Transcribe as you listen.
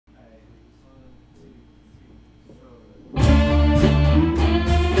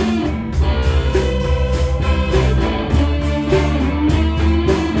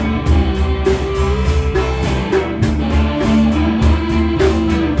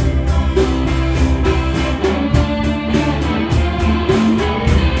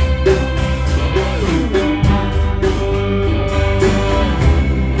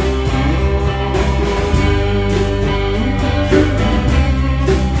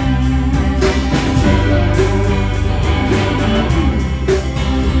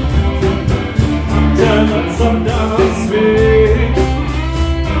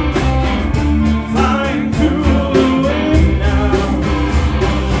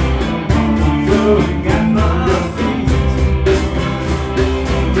blowing at my feet.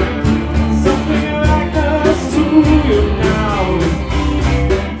 Something like us to you now.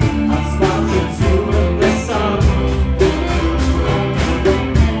 I spotted you in the sun.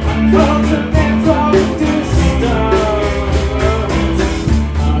 I caught your name from distance.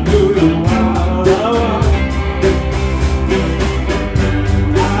 I knew you all along.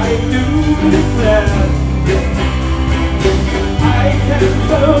 I knew the plan. I can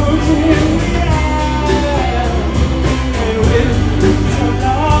float in the air, and with some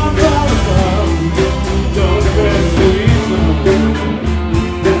love from above, don't rest easy,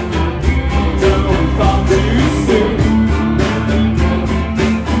 don't fall too soon.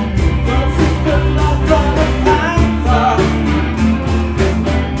 Don't take the love from a panther,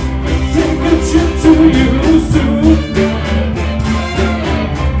 take a trip to you soon.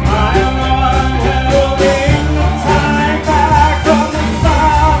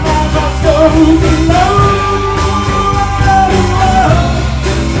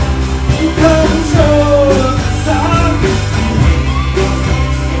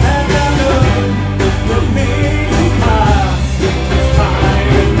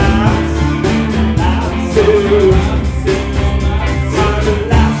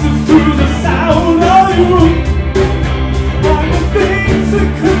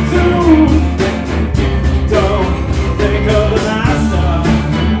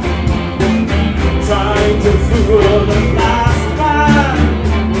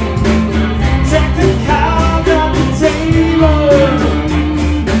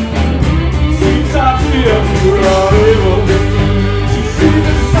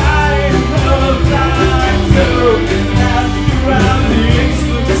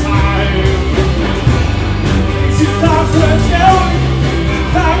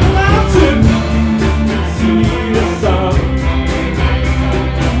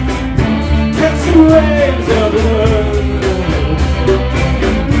 Away.